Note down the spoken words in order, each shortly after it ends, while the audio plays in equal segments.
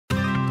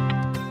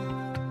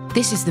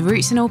This is the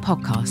Roots and All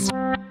podcast,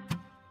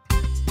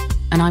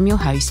 and I'm your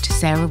host,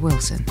 Sarah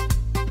Wilson.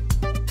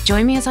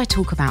 Join me as I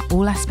talk about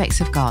all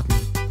aspects of gardening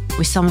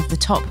with some of the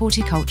top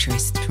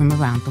horticulturists from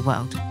around the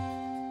world.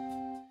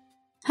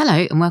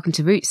 Hello and welcome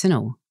to Roots and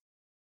All.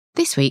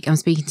 This week I'm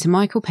speaking to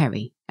Michael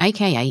Perry,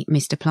 aka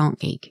Mr. Plant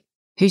Geek,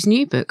 whose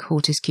new book,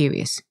 Hortus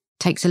Curious,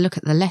 takes a look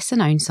at the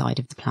lesser-known side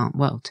of the plant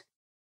world.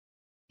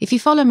 If you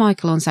follow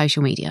Michael on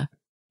social media,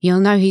 you'll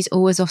know he's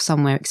always off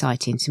somewhere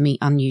exciting to meet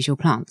unusual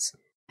plants,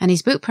 and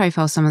his book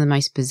profiles some of the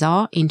most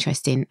bizarre,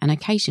 interesting and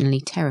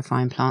occasionally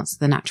terrifying plants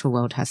the natural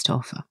world has to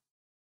offer.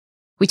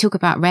 We talk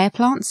about rare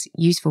plants,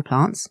 useful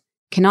plants,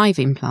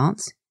 conniving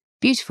plants,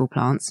 beautiful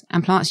plants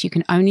and plants you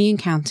can only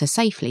encounter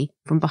safely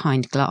from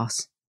behind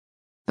glass.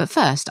 But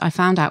first, I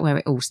found out where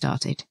it all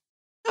started.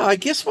 I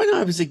guess when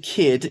I was a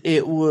kid,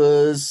 it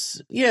was,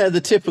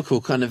 the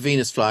typical kind of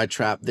Venus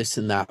flytrap, this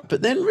and that,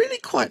 but then really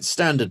quite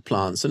standard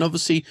plants. And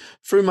obviously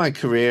through my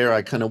career,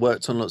 I kind of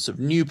worked on lots of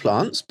new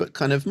plants, but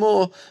kind of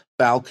more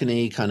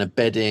balcony, kind of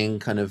bedding,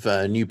 kind of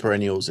new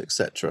perennials,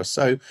 etc.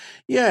 So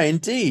yeah,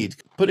 indeed,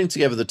 putting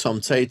together the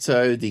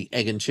Tomtato, the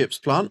egg and chips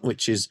plant,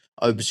 which is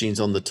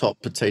aubergines on the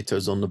top,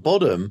 potatoes on the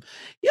bottom.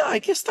 Yeah, I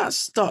guess that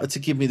started to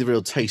give me the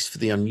real taste for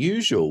the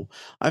unusual.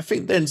 I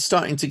think then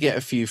starting to get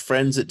a few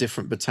friends at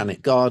different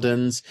botanic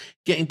gardens,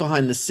 getting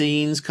behind the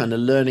scenes, kind of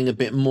learning a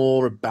bit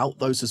more about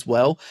those as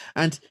well.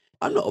 And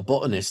I'm not a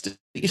botanist,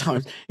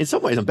 in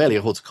some ways I'm barely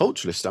a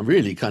horticulturalist. I'm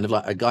really kind of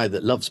like a guy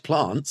that loves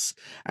plants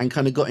and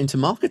kind of got into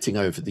marketing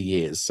over the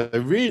years. So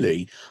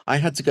really, I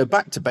had to go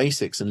back to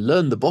basics and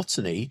learn the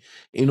botany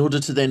in order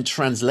to then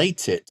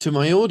translate it to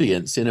my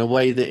audience in a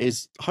way that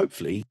is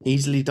hopefully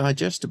easily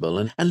digestible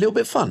and a little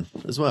bit fun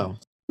as well.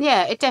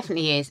 Yeah, it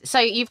definitely is. So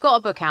you've got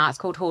a book out, it's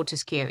called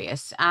Hortus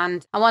Curious,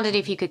 and I wondered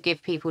if you could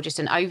give people just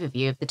an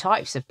overview of the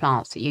types of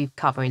plants that you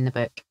cover in the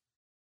book.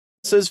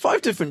 So there's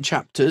 5 different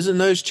chapters, and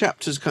those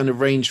chapters kind of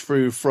range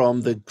through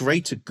from the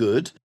greater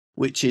good,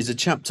 which is a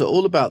chapter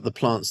all about the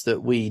plants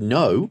that we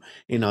know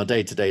in our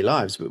day-to-day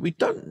lives, but we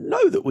don't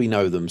know that we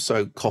know them.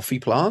 So coffee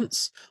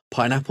plants,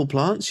 pineapple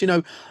plants,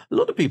 a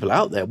lot of people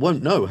out there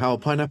won't know how a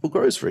pineapple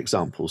grows, for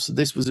example. So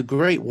this was a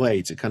great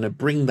way to kind of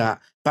bring that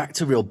back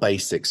to real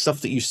basics, stuff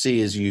that you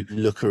see as you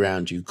look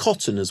around you.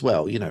 Cotton as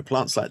well,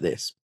 plants like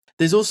this.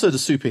 There's also the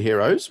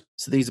superheroes.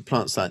 So these are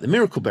plants like the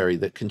miracleberry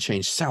that can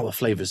change sour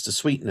flavors to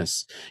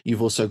sweetness.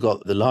 You've also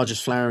got the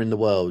largest flower in the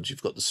world.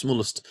 You've got the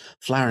smallest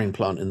flowering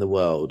plant in the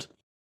world.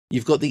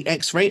 You've got the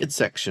X-rated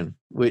section,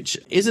 which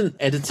isn't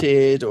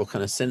edited or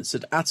kind of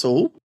censored at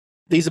all.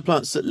 These are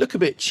plants that look a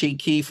bit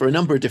cheeky for a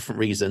number of different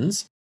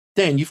reasons.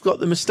 Then you've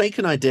got the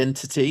mistaken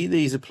identity.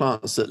 These are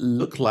plants that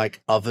look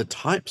like other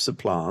types of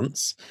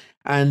plants.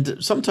 And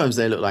sometimes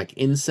they look like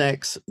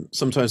insects.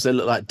 Sometimes they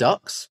look like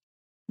ducks.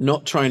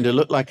 Not trying to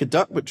look like a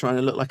duck, but trying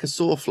to look like a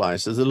sawfly.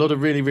 So there's a lot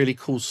of really, really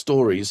cool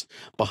stories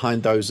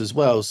behind those as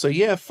well. So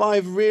yeah,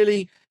 5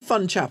 really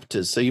fun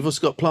chapters. So you've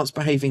also got plants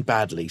behaving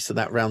badly. So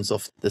that rounds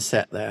off the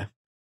set there.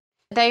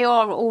 They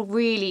are all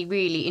really,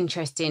 really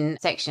interesting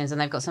sections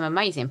and they've got some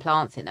amazing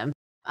plants in them.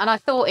 And I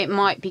thought it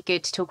might be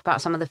good to talk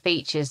about some of the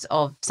features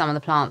of some of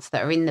the plants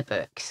that are in the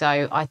book.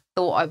 So I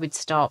thought I would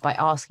start by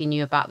asking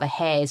you about the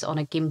hairs on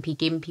a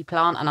gimpy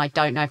plant. And I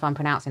don't know if I'm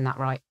pronouncing that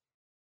right.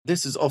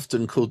 This is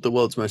often called the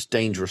world's most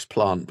dangerous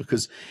plant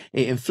because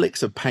it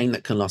inflicts a pain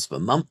that can last for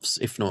months,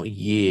 if not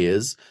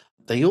years.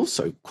 They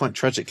also quite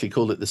tragically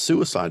call it the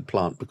suicide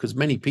plant because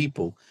many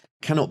people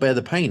cannot bear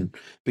the pain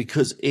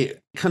because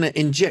it kind of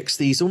injects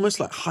these almost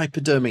like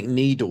hypodermic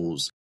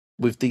needles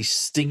with these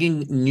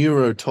stinging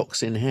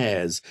neurotoxin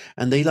hairs,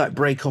 and they like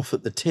break off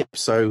at the tip.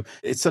 So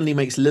it suddenly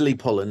makes lily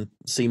pollen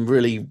seem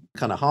really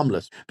kind of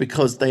harmless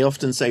because they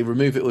often say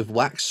remove it with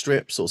wax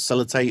strips or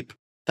sellotape.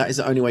 That is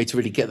the only way to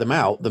really get them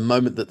out the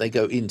moment that they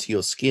go into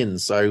your skin.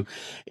 So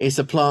it's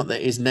a plant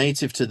that is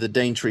native to the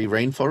Daintree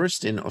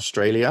rainforest in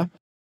Australia.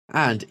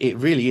 And it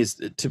really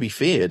is to be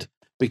feared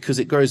because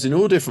it grows in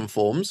all different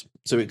forms.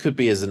 So it could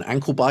be as an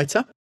ankle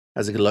biter,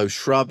 as a low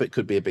shrub. It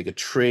could be a bigger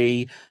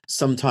tree.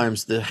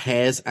 Sometimes the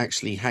hairs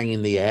actually hang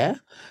in the air.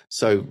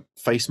 So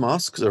face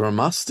masks are a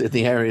must in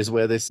the areas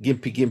where this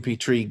gimpy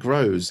tree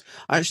grows.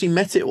 I actually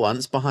met it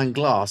once behind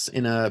glass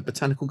in a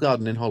botanical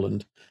garden in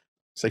Holland.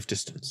 Safe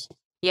distance.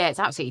 Yeah, it's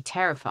absolutely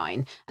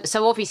terrifying.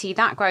 So obviously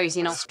that grows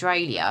in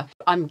Australia,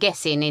 I'm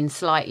guessing in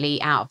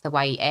slightly out of the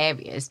way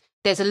areas.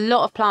 There's a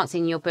lot of plants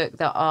in your book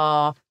that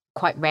are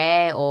quite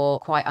rare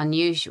or quite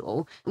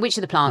unusual. Which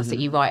of the plants that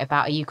you write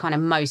about are you kind of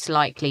most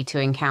likely to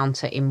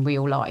encounter in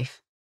real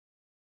life?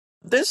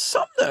 There's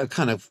some that are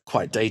kind of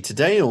quite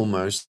day-to-day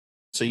almost.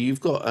 So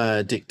you've got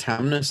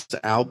Dictamnus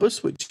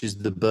albus, which is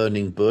the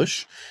burning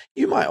bush.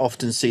 You might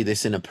often see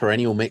this in a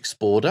perennial mixed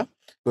border,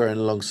 growing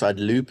alongside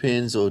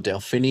lupins or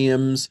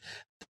delphiniums.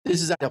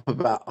 This is up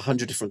about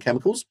 100 different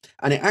chemicals,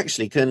 and it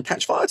actually can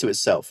catch fire to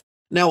itself.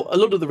 Now, a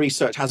lot of the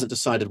research hasn't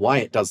decided why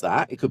it does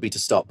that. It could be to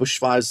start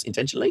bushfires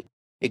intentionally.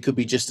 It could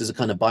be just as a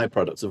kind of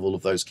byproduct of all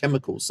of those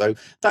chemicals. So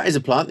that is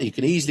a plant that you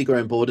can easily grow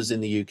in borders in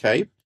the UK.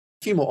 A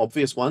few more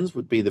obvious ones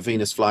would be the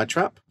Venus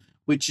flytrap,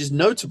 which is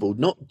notable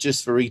not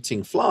just for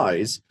eating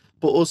flies,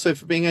 but also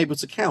for being able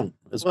to count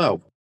as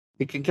well.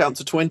 It can count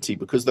to 20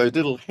 because those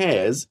little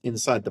hairs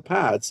inside the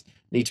pads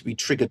need to be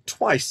triggered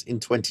twice in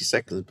 20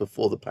 seconds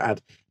before the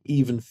pad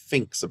even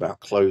thinks about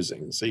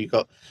closing. So you've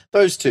got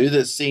those two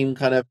that seem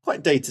kind of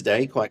quite day to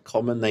day, quite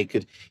common. They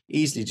could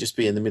easily just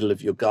be in the middle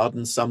of your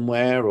garden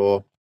somewhere.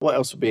 Or what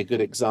else would be a good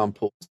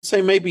example?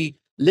 Say maybe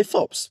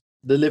lithops,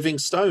 the living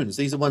stones.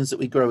 These are ones that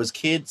we grow as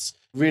kids.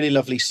 Really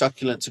lovely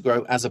succulent to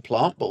grow as a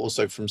plant, but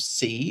also from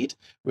seed,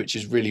 which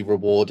is really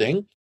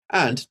rewarding.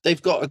 And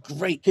they've got a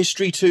great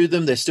history to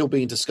them. They're still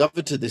being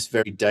discovered to this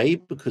very day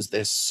because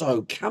they're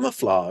so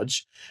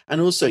camouflage. And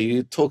also,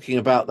 you're talking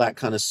about that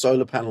kind of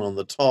solar panel on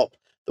the top,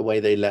 the way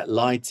they let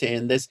light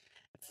in. There's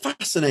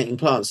fascinating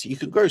plants you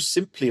can grow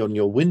simply on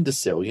your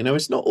windowsill. You know,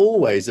 it's not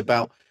always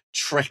about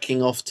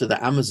trekking off to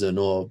the Amazon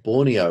or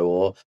Borneo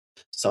or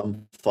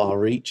some far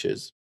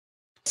reaches.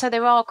 So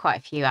there are quite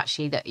a few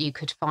actually that you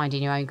could find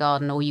in your own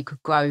garden, or you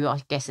could grow,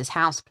 I guess, as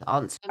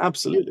houseplants.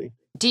 Absolutely.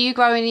 Do you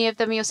grow any of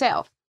them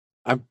yourself?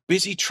 I'm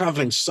busy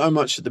traveling so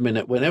much at the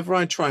minute. Whenever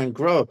I try and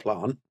grow a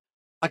plant,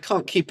 I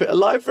can't keep it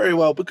alive very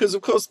well because,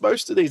 of course,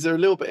 most of these are a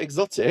little bit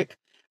exotic.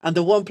 And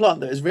the one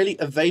plant that has really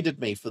evaded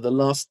me for the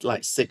last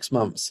 6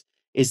 months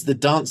is the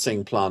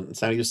dancing plant.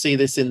 So you'll see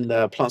this in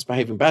the plants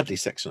behaving badly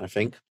section, I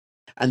think.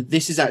 And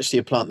this is actually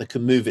a plant that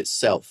can move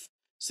itself.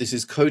 So this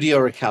is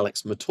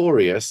Codioricalex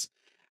motorius.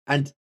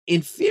 And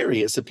in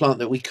theory, it's a plant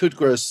that we could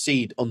grow a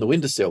seed on the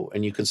windowsill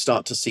and you can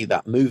start to see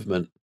that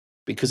movement,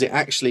 because it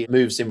actually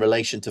moves in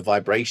relation to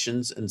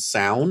vibrations and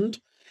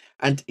sound.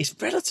 And it's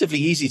relatively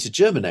easy to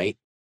germinate,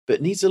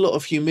 but needs a lot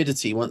of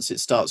humidity once it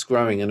starts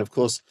growing. And of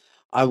course,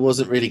 I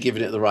wasn't really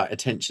giving it the right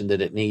attention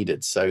that it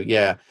needed. So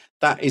yeah,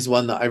 that is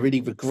one that I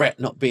really regret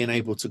not being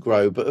able to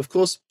grow. But of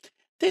course,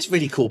 there's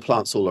really cool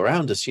plants all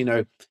around us. You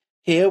know,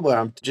 here where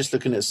I'm just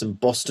looking at some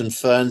Boston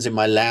ferns in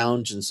my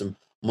lounge and some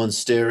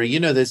monstera,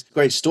 you know, there's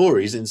great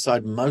stories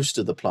inside most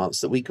of the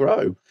plants that we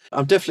grow.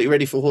 I'm definitely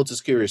ready for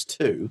Hortus Curius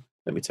too.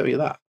 Let me tell you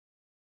that.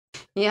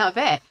 Yeah, I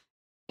bet.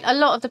 A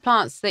lot of the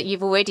plants that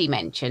you've already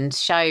mentioned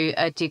show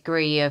a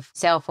degree of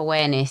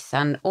self-awareness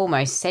and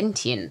almost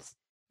sentience.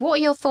 What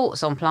are your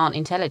thoughts on plant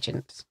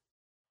intelligence?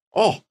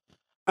 Oh,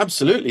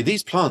 absolutely.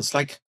 These plants,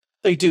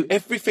 they do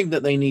everything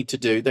that they need to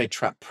do. They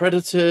trap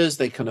predators,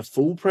 they kind of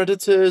fool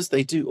predators.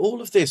 They do all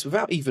of this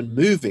without even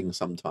moving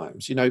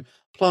sometimes. You know,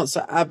 plants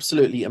are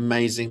absolutely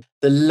amazing.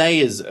 The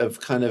layers of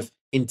kind of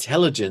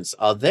intelligence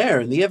are there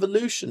in the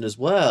evolution as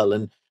well.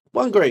 And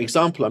one great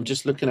example, I'm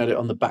just looking at it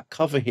on the back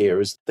cover here,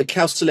 is the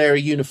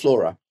Calceolaria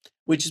uniflora,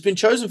 which has been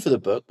chosen for the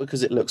book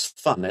because it looks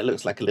fun. It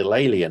looks like a little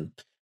alien,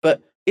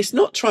 but it's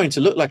not trying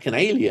to look like an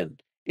alien.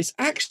 It's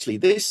actually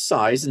this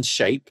size and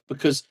shape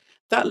because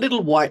that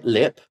little white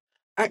lip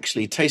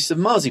actually tastes of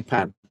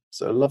marzipan,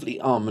 so a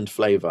lovely almond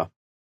flavor.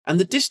 And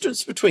the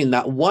distance between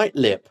that white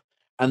lip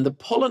and the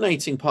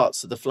pollinating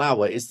parts of the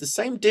flower is the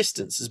same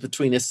distance as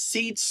between a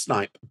seed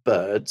snipe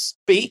bird's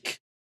beak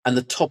and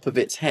the top of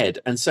its head.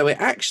 And so it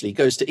actually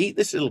goes to eat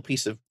this little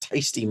piece of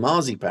tasty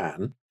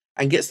marzipan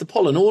and gets the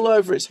pollen all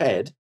over its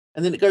head.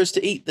 And then it goes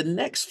to eat the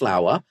next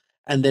flower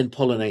and then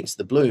pollinates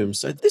the bloom.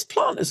 So this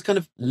plant has kind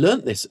of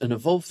learnt this and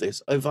evolved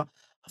this over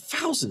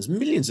thousands,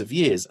 millions of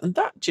years. And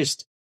that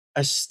just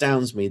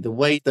astounds me, the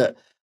way that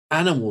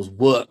animals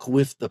work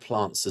with the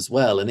plants as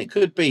well. And it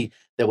could be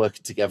they're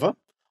working together,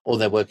 or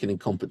they're working in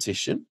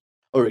competition,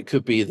 or it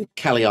could be the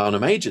Calliana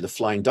major, the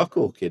flying duck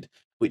orchid,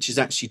 which is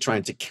actually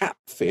trying to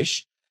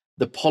catfish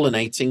the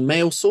pollinating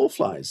male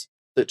sawflies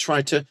that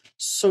try to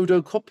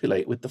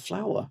pseudo-copulate with the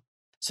flower.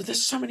 So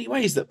there's so many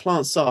ways that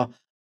plants are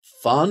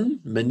fun,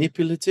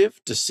 manipulative,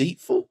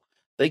 deceitful.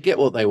 They get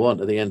what they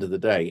want at the end of the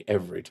day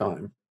every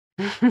time.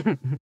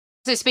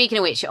 So speaking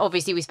of which,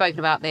 obviously we've spoken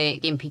about the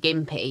Gimpy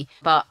Gimpy,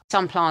 but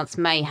some plants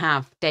may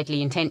have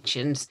deadly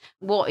intentions.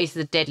 What is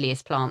the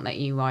deadliest plant that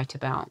you write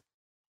about?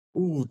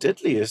 Ooh,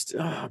 deadliest.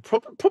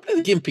 Probably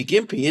the Gimpy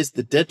Gimpy is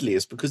the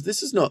deadliest because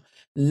this is not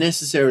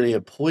necessarily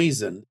a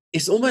poison.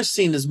 It's almost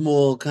seen as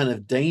more kind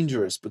of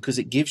dangerous because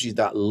it gives you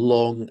that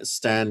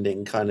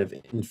long-standing kind of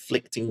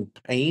inflicting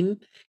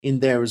pain in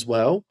there as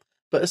well.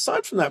 But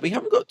aside from that, we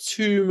haven't got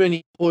too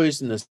many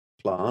poisonous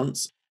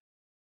plants.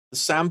 The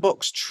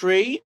sandbox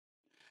tree,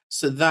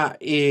 so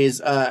that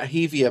is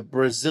Hevea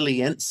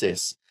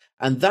brasiliensis,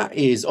 and that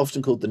is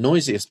often called the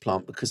noisiest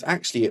plant because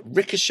actually it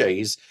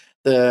ricochets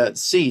the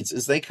seeds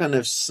as they kind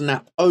of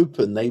snap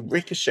open. They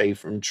ricochet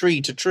from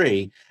tree to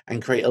tree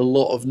and create a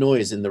lot of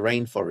noise in the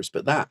rainforest.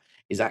 But that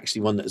is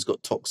actually one that has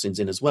got toxins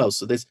in as well.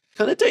 So there's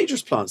kind of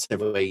dangerous plants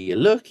everywhere you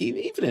look,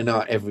 even in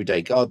our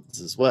everyday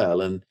gardens as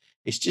well. And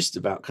it's just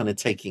about kind of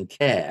taking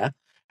care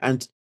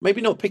and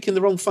maybe not picking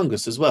the wrong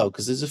fungus as well,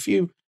 because there's a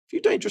few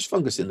dangerous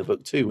fungus in the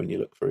book too when you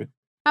look through.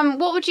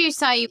 What would you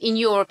say, in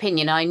your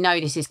opinion, I know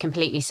this is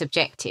completely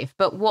subjective,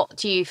 but what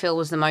do you feel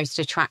was the most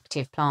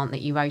attractive plant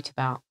that you wrote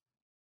about?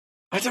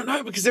 I don't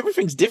know, because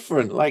everything's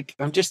different. Like,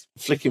 I'm just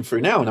flicking through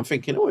now and I'm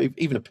thinking, oh,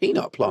 even a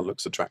peanut plant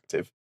looks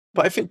attractive.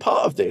 But I think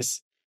part of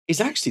this is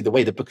actually the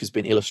way the book has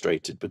been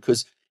illustrated,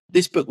 because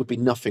This book would be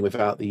nothing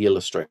without the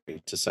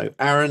illustrator. So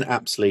Aaron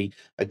Apsley,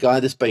 a guy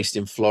that's based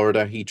in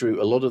Florida, he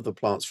drew a lot of the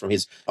plants from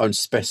his own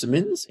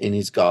specimens in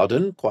his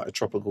garden, quite a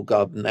tropical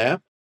garden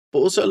there, but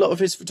also a lot of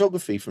his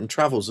photography from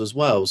travels as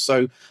well.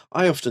 So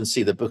I often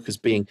see the book as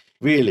being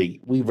really,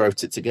 we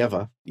wrote it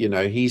together. You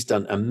know, he's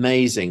done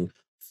amazing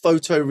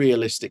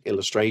photorealistic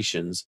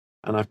illustrations,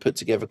 and I've put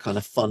together kind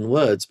of fun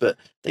words, but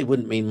they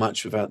wouldn't mean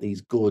much without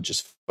these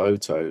gorgeous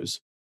photos.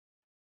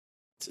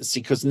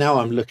 See, because now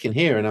I'm looking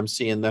here and I'm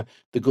seeing the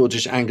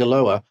gorgeous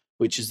Anguloa,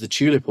 which is the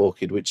tulip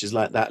orchid, which is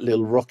like that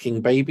little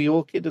rocking baby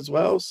orchid as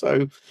well.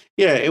 So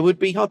yeah, it would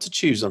be hard to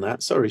choose on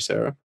that. Sorry,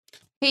 Sarah.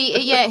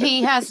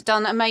 He has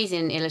done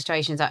amazing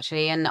illustrations,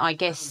 actually, and I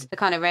guess the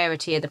kind of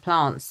rarity of the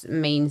plants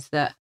means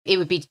that it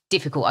would be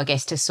difficult, I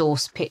guess, to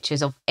source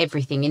pictures of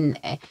everything in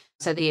there.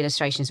 So the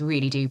illustrations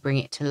really do bring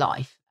it to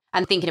life.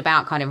 And thinking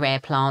about kind of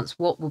rare plants,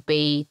 what would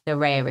be the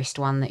rarest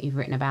one that you've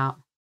written about?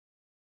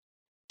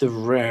 The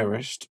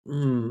rarest.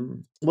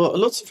 Well,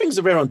 lots of things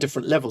are rare on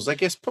different levels. I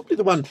guess probably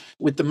the one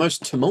with the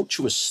most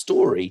tumultuous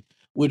story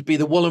would be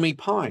the Wollemi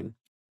pine,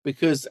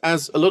 because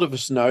as a lot of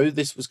us know,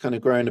 this was kind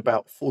of grown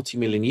about 40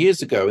 million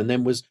years ago and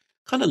then was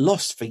kind of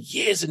lost for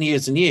years and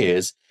years and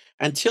years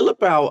until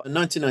about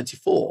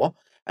 1994.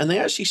 And they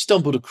actually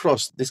stumbled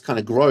across this kind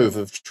of grove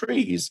of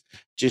trees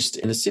just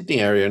in the Sydney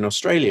area in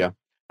Australia.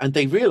 And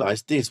they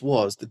realized this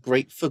was the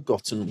great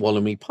forgotten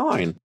Wollemi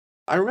pine.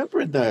 I remember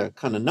in the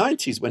kind of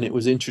 90s when it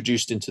was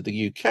introduced into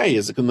the UK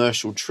as a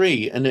commercial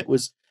tree, and it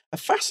was a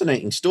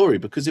fascinating story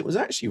because it was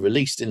actually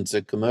released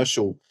into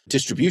commercial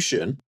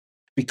distribution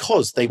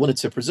because they wanted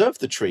to preserve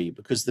the tree,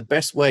 because the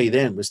best way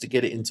then was to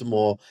get it into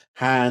more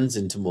hands,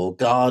 into more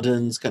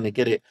gardens, kind of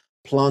get it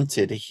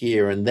planted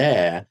here and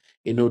there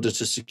in order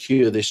to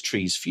secure this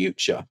tree's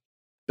future.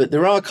 But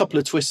there are a couple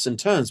of twists and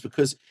turns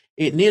because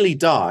it nearly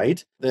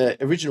died.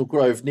 The original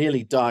grove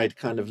nearly died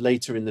kind of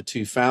later in the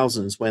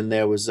 2000s when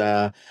there was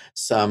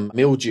some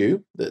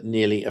mildew that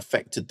nearly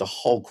affected the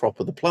whole crop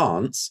of the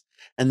plants.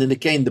 And then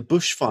again, the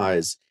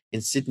bushfires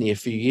in Sydney a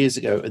few years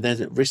ago, and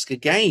then at risk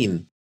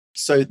again.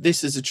 So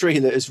this is a tree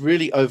that has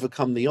really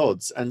overcome the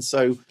odds. And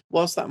so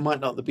whilst that might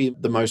not be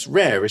the most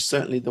rare, it's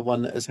certainly the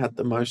one that has had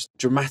the most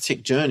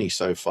dramatic journey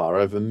so far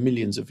over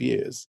millions of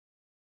years.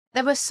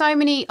 There were so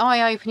many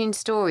eye-opening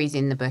stories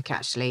in the book,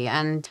 actually,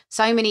 and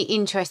so many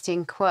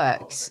interesting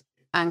quirks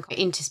and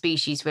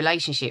interspecies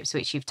relationships,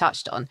 which you've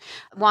touched on.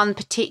 One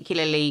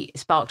particularly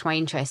sparked my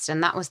interest,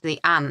 and that was the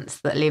ants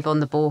that live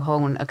on the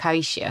bullhorn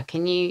acacia.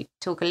 Can you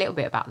talk a little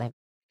bit about them?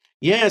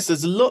 Yes,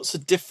 there's lots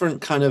of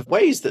different kind of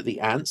ways that the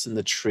ants and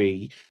the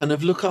tree kind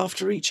of look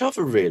after each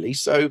other, really.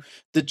 So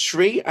the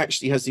tree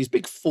actually has these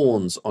big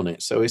fawns on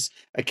it. So it's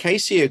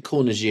Acacia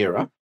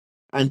cornigera.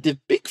 And the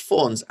big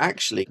fawns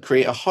actually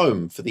create a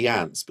home for the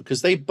ants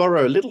because they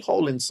burrow a little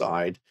hole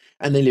inside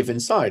and they live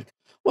inside.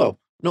 Well,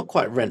 not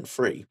quite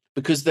rent-free,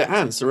 because the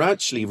ants are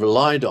actually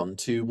relied on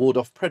to ward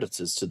off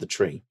predators to the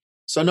tree.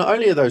 So not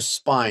only are those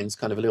spines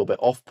kind of a little bit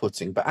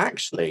off-putting, but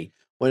actually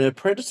when a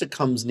predator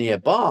comes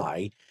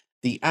nearby,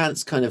 the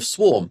ants kind of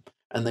swarm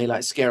and they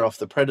like scare off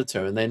the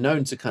predator, and they're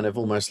known to kind of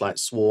almost like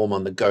swarm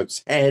on the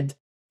goat's head,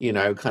 you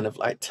know, kind of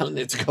like telling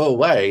it to go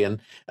away. And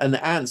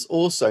the ants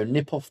also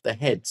nip off the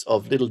heads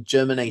of little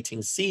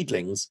germinating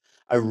seedlings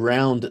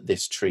around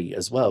this tree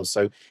as well.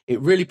 So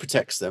it really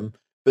protects them.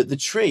 But the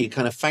tree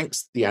kind of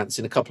thanks the ants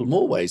in a couple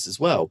more ways as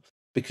well,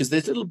 because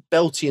there's little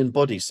Beltian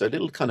bodies, so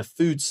little kind of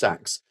food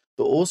sacs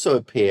that also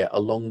appear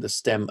along the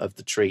stem of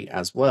the tree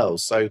as well.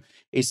 So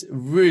it's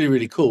really,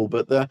 really cool.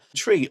 But the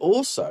tree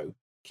also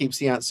keeps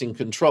the ants in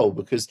control,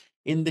 because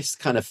in this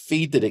kind of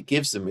feed that it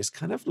gives them is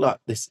kind of like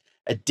this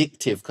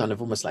addictive kind of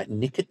almost like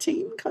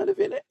nicotine kind of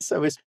in it.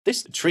 So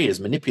this tree is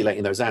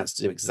manipulating those ants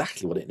to do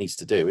exactly what it needs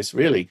to do. It's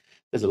really,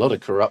 there's a lot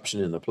of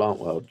corruption in the plant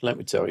world, let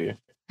me tell you.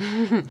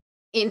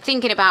 In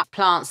thinking about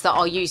plants that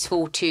are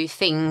useful to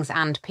things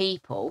and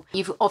people,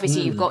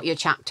 you've got your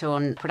chapter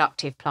on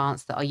productive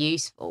plants that are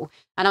useful.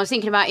 And I was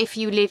thinking about, if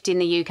you lived in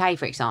the UK,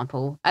 for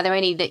example, are there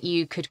any that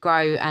you could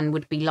grow and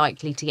would be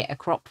likely to get a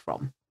crop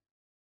from?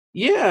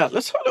 Yeah,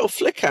 let's have a little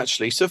flick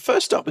actually. So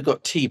first up, we've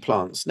got tea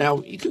plants.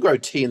 Now, you can grow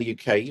tea in the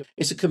UK.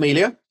 It's a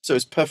camellia, so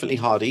it's perfectly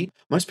hardy.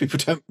 Most people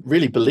don't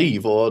really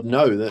believe or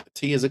know that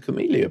tea is a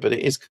camellia, but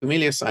it is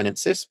Camellia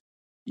sinensis.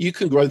 You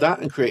can grow that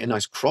and create a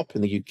nice crop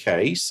in the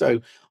UK.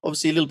 So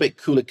obviously a little bit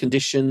cooler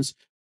conditions.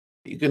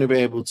 You're going to be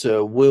able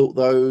to wilt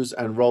those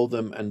and roll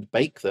them and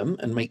bake them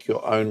and make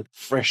your own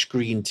fresh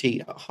green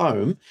tea at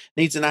home.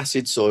 Needs an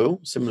acid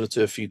soil, similar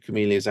to a few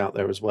camellias out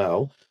there as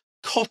well.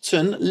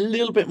 Cotton, a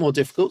little bit more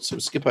difficult, so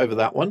we'll skip over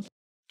that one.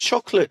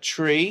 Chocolate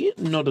tree,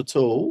 not at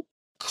all.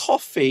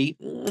 Coffee,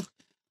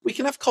 we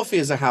can have coffee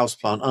as a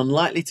houseplant,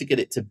 unlikely to get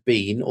it to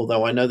bean,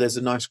 although I know there's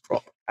a nice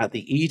crop at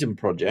the Eden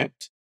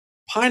Project.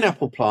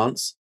 Pineapple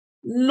plants,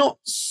 not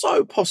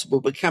so possible,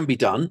 but can be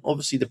done.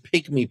 Obviously, the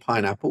pygmy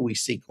pineapple we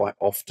see quite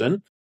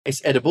often.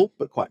 It's edible,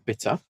 but quite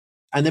bitter.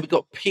 And then we've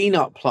got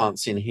peanut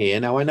plants in here.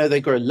 Now, I know they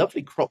grow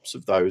lovely crops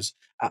of those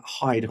at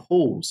Hyde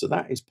Hall, so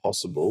that is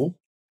possible.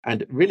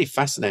 And really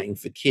fascinating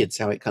for kids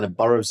how it kind of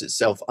burrows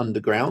itself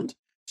underground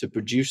to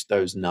produce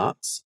those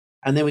nuts.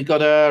 And then we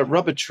got a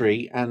rubber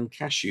tree and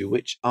cashew,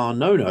 which are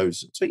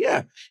no-nos. So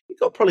yeah, you've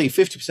got probably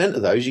 50%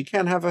 of those you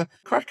can have a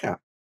crack at.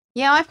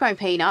 Yeah, I've grown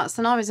peanuts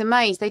and I was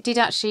amazed. They did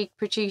actually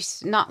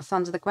produce nuts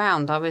under the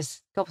ground. I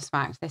was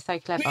gobsmacked. They're so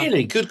clever.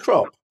 Really? Good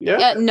crop?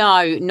 Yeah?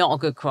 No, not a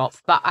good crop,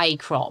 but a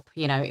crop.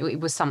 You know, it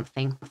was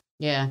something.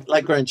 Yeah.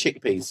 Like growing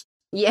chickpeas.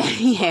 Yeah,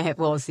 yeah, it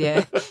was.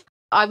 Yeah.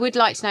 I would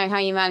like to know how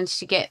you managed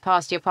to get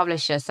past your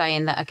publisher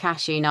saying that a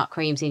cashew nut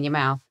cream's in your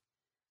mouth.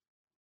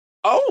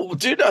 Oh,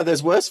 do you know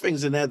there's worse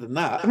things in there than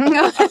that?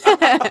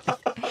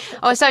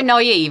 I was so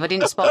naive. I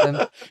didn't spot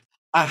them.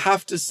 I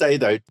have to say,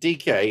 though,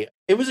 DK,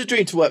 it was a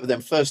dream to work with them,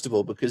 first of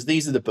all, because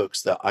these are the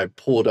books that I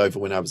pored over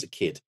when I was a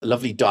kid.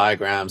 Lovely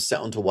diagrams set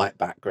onto white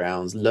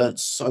backgrounds, learnt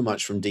so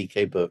much from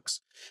DK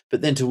books. But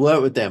then to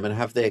work with them and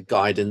have their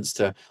guidance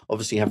to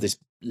obviously have this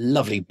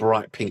lovely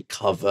bright pink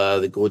cover,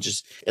 the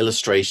gorgeous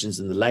illustrations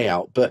and the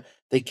layout. But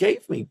they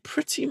gave me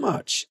pretty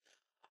much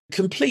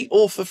complete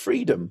author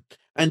freedom.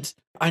 And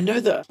I know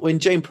that when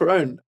Jane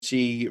Perrone,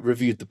 she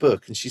reviewed the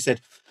book and she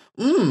said,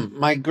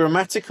 my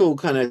grammatical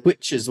kind of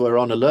twitches were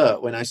on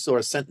alert when I saw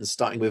a sentence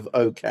starting with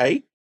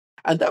okay.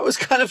 And that was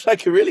kind of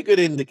like a really good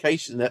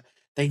indication that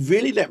they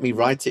really let me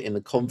write it in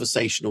the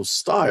conversational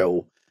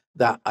style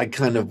that I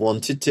kind of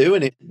wanted to.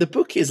 And the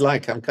book is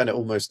like I'm kind of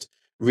almost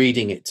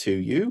reading it to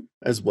you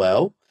as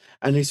well.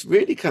 And it's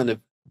really kind of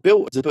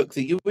built as a book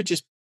that you would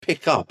just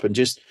pick up and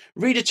just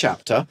read a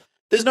chapter.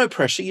 There's no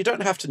pressure. You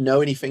don't have to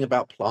know anything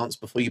about plants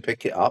before you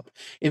pick it up.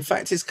 In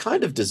fact, it's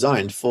kind of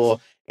designed for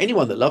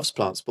anyone that loves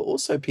plants, but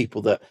also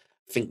people that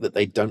think that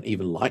they don't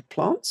even like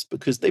plants,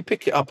 because they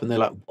pick it up and they're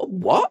like,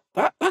 what?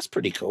 That's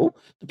pretty cool.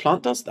 The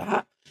plant does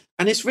that.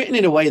 And it's written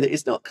in a way that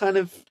is not kind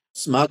of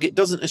smug. It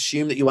doesn't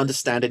assume that you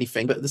understand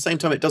anything, but at the same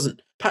time, it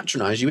doesn't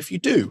patronize you if you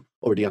do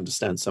already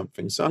understand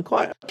something. So I'm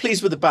quite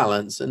pleased with the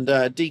balance, and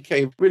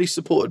DK really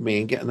supported me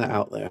in getting that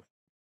out there.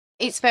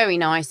 It's very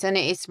nice, and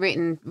it's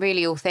written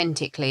really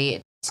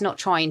authentically. It's not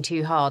trying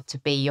too hard to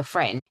be your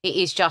friend. It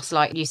is just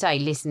like you say,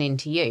 listening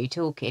to you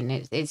talking.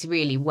 It's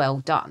really well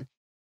done.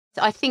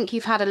 I think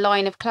you've had a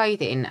line of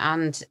clothing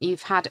and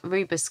you've had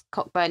Rubus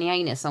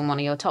cockburnianus on one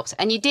of your tops,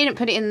 and you didn't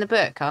put it in the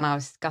book, and I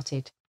was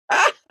gutted.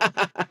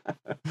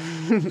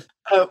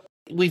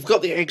 We've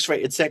got the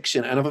X-rated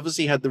section, and I've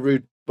obviously had the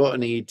Rude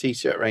Botany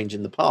t-shirt range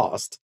in the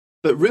past,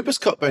 but Rubus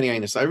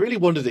cockburnianus, I really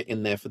wanted it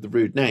in there for the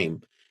rude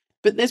name.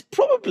 But there's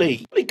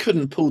probably, we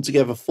couldn't pull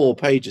together 4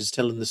 pages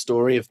telling the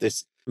story of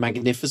this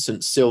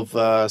magnificent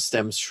silver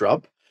stem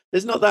shrub.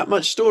 There's not that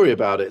much story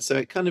about it, so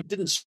it kind of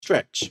didn't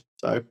stretch.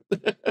 So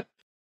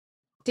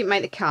didn't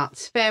make the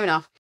cut. Fair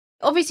enough.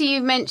 Obviously,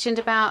 you mentioned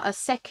about a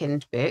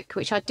second book,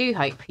 which I do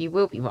hope you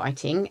will be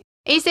writing.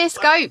 Is there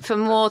scope for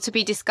more to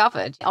be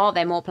discovered? Are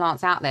there more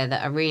plants out there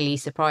that are really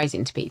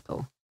surprising to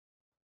people?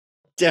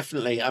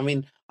 Definitely. I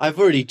mean, I've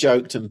already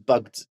joked and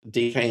bugged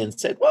DK and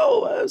said,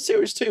 well,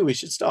 series 2, we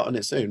should start on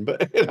it soon.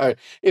 But, you know,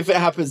 if it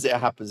happens, it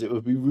happens. It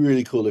would be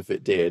really cool if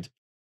it did.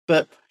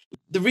 But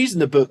the reason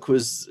the book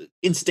was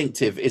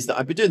instinctive is that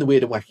I've been doing the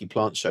Weird and Wacky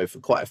Plant Show for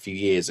quite a few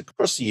years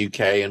across the UK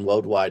and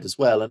worldwide as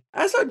well. And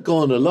as I'd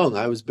gone along,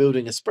 I was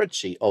building a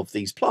spreadsheet of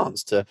these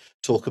plants to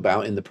talk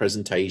about in the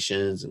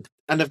presentations.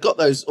 And I've got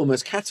those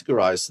almost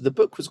categorized. So the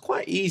book was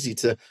quite easy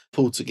to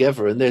pull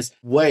together. And there's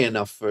way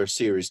enough for a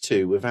series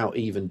 2 without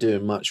even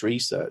doing much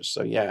research.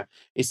 So yeah,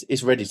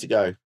 it's ready to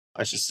go.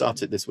 I should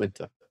start it this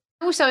winter.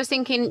 Also, I was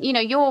thinking, you know,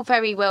 you're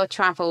very well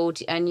travelled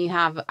and you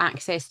have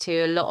access to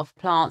a lot of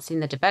plants in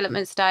the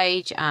development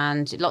stage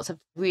and lots of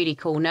really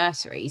cool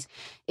nurseries.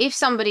 If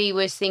somebody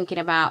was thinking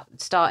about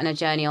starting a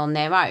journey on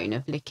their own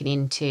of looking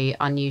into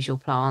unusual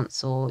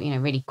plants or, you know,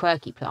 really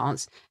quirky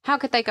plants, how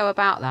could they go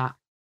about that?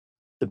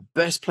 The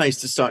best place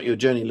to start your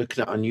journey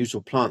looking at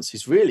unusual plants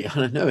is really,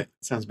 and I know it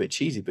sounds a bit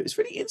cheesy, but it's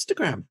really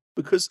Instagram.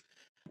 Because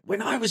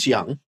when I was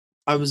young,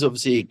 I was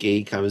obviously a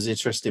geek. I was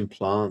interested in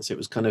plants. It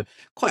was kind of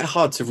quite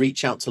hard to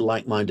reach out to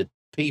like-minded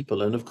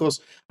people. And of course,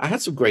 I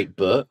had some great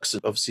books.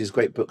 Obviously, there's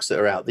great books that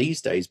are out these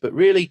days. But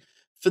really,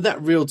 for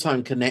that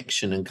real-time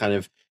connection and kind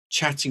of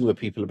chatting with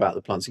people about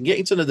the plants and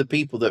getting to know the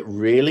people that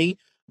really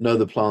know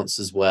the plants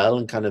as well,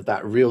 and kind of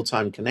that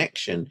real-time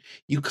connection,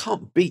 you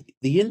can't beat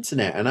the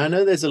internet. And I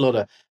know there's a lot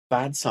of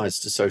bad sides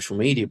to social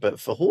media,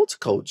 but for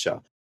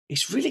horticulture,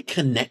 it's really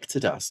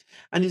connected us,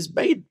 and it's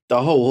made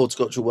the whole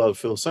horticultural world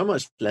feel so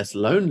much less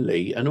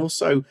lonely and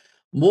also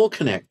more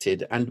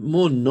connected and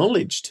more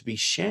knowledge to be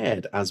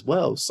shared as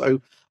well.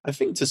 So I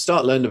think to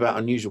start learning about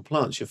unusual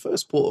plants, your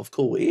first port of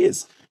call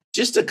is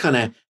just a kind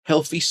of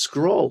healthy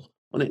scroll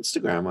on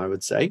Instagram, I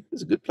would say.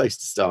 It's a good place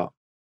to start.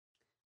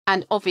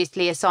 And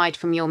obviously, aside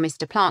from your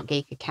Mr. Plant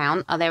Geek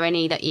account, are there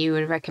any that you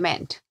would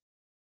recommend?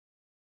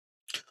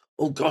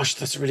 Oh, gosh,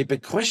 that's a really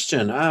big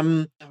question.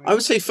 I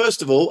would say,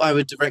 first of all, I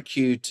would direct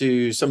you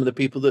to some of the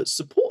people that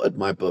supported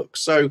my book.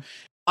 So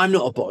I'm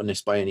not a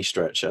botanist by any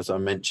stretch, as I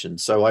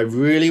mentioned. So I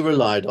really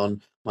relied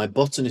on my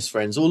botanist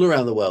friends all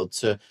around the world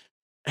to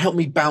help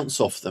me bounce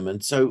off them.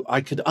 And so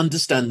I could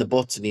understand the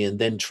botany and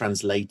then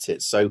translate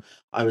it. So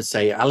I would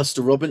say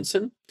Alistair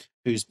Robinson,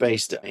 who's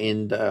based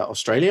in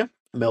Australia.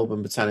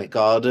 Melbourne Botanic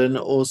Garden.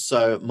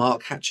 Also,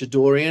 Mark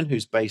Hatchadorian,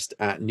 who's based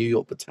at New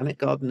York Botanic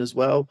Garden as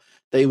well.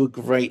 They were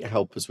great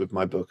helpers with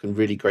my book and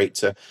really great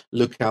to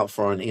look out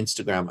for on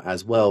Instagram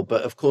as well.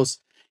 But of course,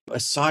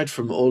 aside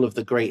from all of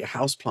the great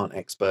houseplant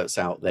experts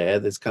out there,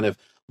 there's kind of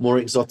more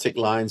exotic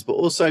lines, but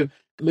also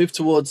move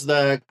towards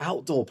the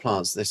outdoor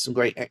plants. There's some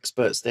great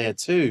experts there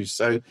too.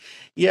 So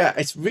yeah,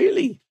 it's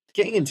really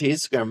getting into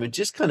Instagram and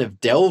just kind of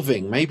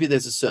delving. Maybe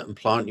there's a certain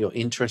plant you're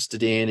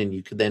interested in and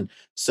you could then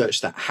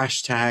search that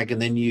hashtag,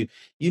 and then you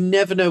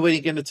never know where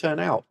you're going to turn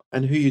out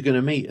and who you're going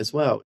to meet as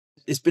well.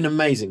 It's been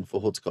amazing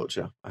for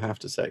horticulture, I have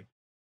to say.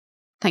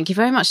 Thank you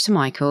very much to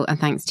Michael, and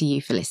thanks to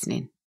you for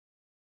listening.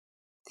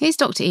 Here's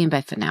Dr. Ian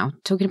Bedford now,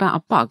 talking about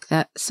a bug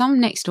that some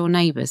next-door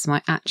neighbours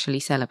might actually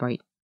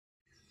celebrate.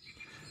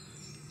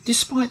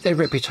 Despite their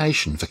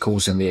reputation for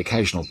causing the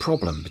occasional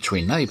problem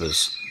between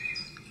neighbours,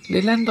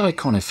 Leylandii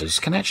conifers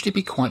can actually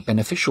be quite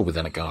beneficial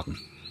within a garden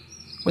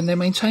when they're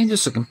maintained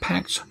as a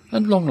compact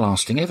and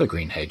long-lasting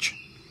evergreen hedge.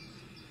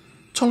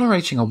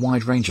 Tolerating a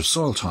wide range of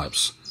soil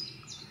types,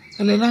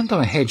 a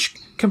Leylandii hedge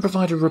can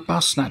provide a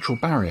robust natural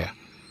barrier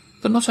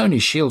that not only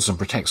shields and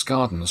protects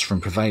gardens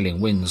from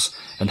prevailing winds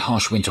and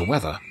harsh winter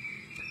weather,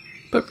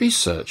 but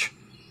research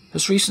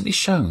has recently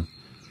shown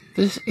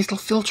that it'll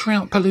filter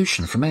out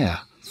pollution from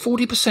air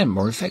 40%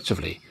 more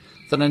effectively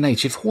than a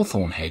native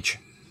hawthorn hedge.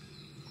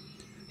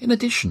 In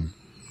addition,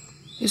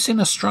 its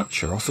inner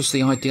structure offers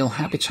the ideal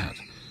habitat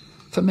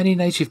for many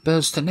native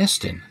birds to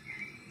nest in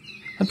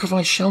and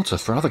provides shelter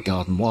for other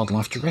garden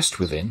wildlife to rest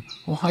within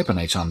or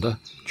hibernate under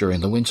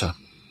during the winter.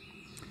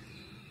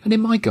 And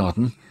in my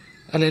garden,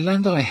 a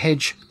Leylandii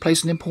hedge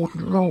plays an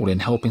important role in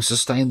helping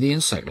sustain the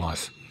insect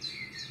life,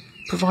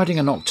 providing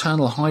a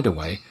nocturnal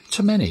hideaway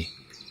to many,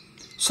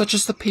 such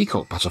as the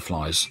peacock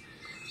butterflies,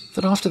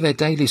 that after their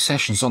daily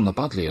sessions on the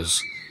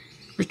buddleias,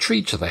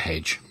 retreat to the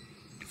hedge,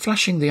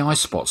 flashing the eye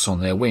spots on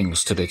their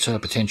wings to deter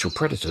potential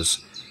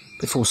predators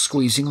before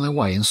squeezing their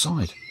way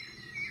inside.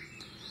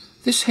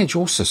 This hedge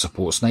also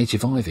supports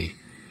native ivy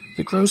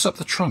that grows up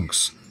the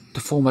trunks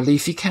to form a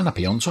leafy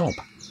canopy on top,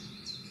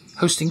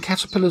 hosting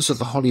caterpillars of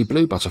the holly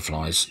blue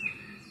butterflies,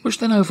 which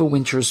then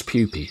overwinter as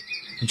pupae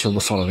until the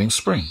following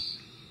spring.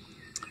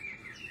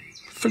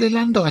 For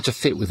Leylandii to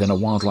fit within a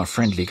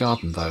wildlife-friendly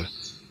garden, though,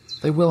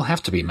 they will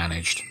have to be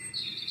managed,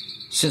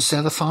 since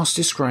they're the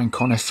fastest growing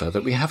conifer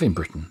that we have in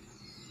Britain.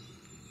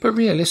 But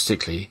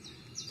realistically,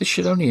 this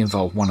should only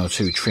involve 1 or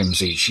 2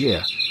 trims each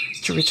year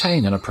to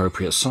retain an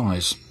appropriate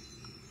size.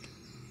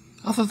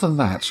 Other than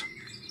that,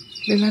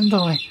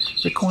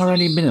 Leylandii require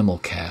only minimal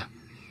care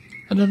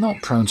and are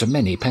not prone to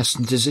many pests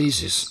and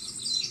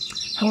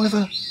diseases.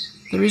 However,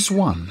 there is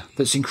one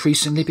that's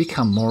increasingly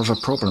become more of a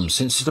problem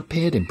since it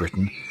appeared in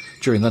Britain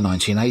during the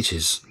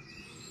 1980s,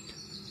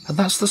 and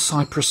that's the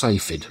cypress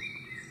aphid,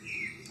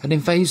 an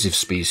invasive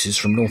species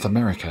from North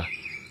America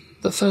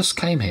that first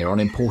came here on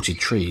imported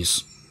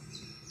trees.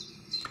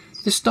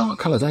 This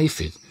dark-coloured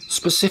aphid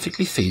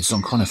specifically feeds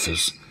on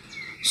conifers,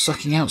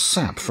 sucking out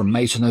sap from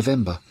May to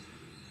November,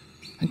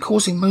 and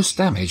causing most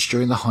damage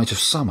during the height of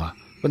summer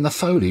when the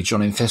foliage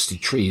on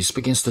infested trees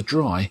begins to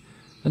dry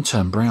and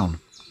turn brown.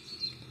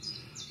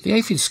 The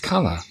aphid's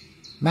colour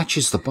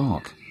matches the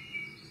bark,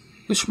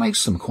 which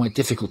makes them quite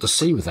difficult to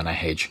see within a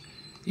hedge,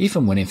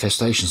 even when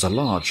infestations are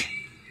large.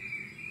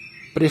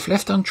 But if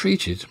left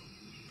untreated,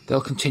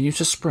 they'll continue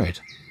to spread,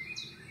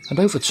 and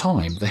over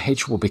time the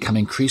hedge will become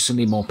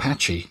increasingly more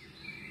patchy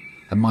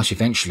and might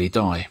eventually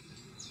die.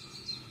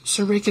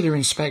 So regular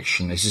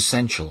inspection is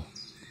essential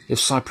if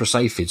cypress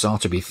aphids are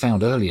to be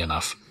found early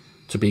enough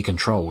to be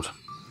controlled.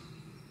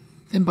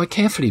 Then by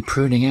carefully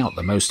pruning out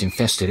the most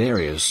infested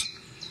areas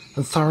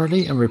and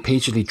thoroughly and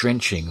repeatedly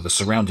drenching the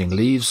surrounding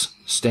leaves,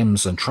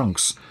 stems and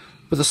trunks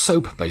with a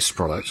soap-based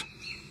product,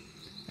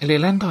 a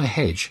Leylandii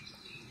hedge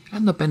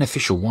and the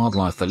beneficial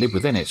wildlife that live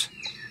within it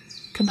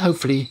can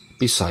hopefully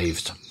be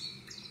saved.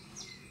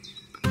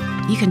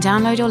 You can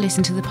download or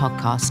listen to the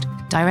podcast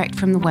direct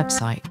from the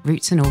website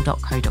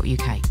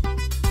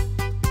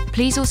rootsandall.co.uk.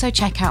 Please also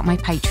check out my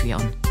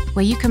Patreon,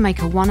 where you can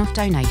make a one-off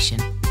donation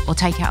or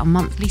take out a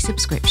monthly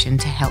subscription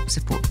to help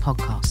support the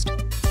podcast.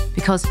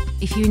 Because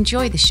if you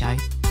enjoy the show,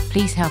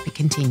 please help it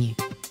continue.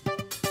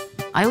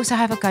 I also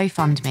have a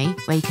GoFundMe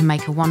where you can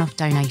make a one-off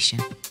donation.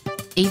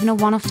 Even a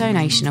one-off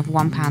donation of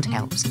 £1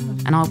 helps,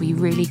 and I'll be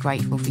really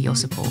grateful for your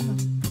support.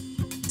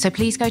 So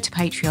please go to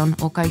Patreon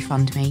or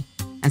GoFundMe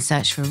and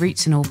search for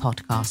Roots and All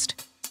Podcast.